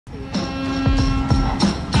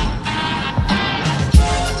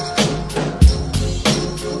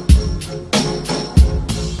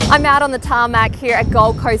I'm out on the tarmac here at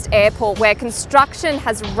Gold Coast Airport, where construction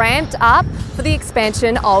has ramped up for the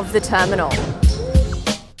expansion of the terminal.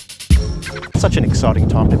 Such an exciting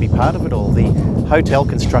time to be part of it all. The hotel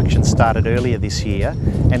construction started earlier this year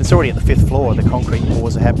and it's already at the 5th floor. The concrete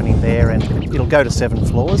pours are happening there and it'll go to 7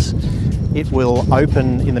 floors. It will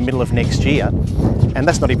open in the middle of next year, and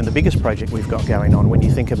that's not even the biggest project we've got going on. When you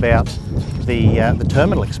think about the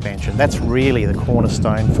terminal expansion, that's really the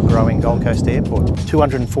cornerstone for growing Gold Coast Airport.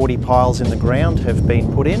 240 piles in the ground have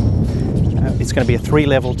been put in. It's going to be a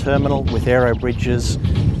 3-level terminal with aero bridges.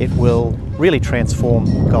 It will really transform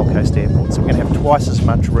Gold Coast Airport. So we're going to have twice as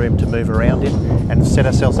much room to move around in and set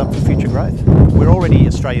ourselves up for future growth. We're already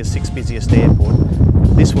Australia's 6th busiest airport.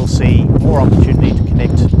 This will see more opportunity to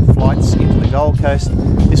connect flights into the Gold Coast.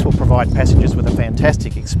 This will provide passengers with a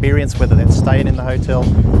fantastic experience, whether that's staying in the hotel,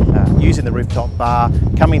 using the rooftop bar,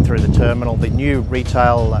 coming through the terminal, the new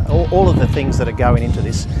retail, all of the things that are going into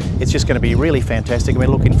this. It's just going to be really fantastic, and we're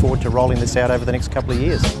looking forward to rolling this out over the next couple of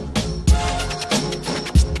years.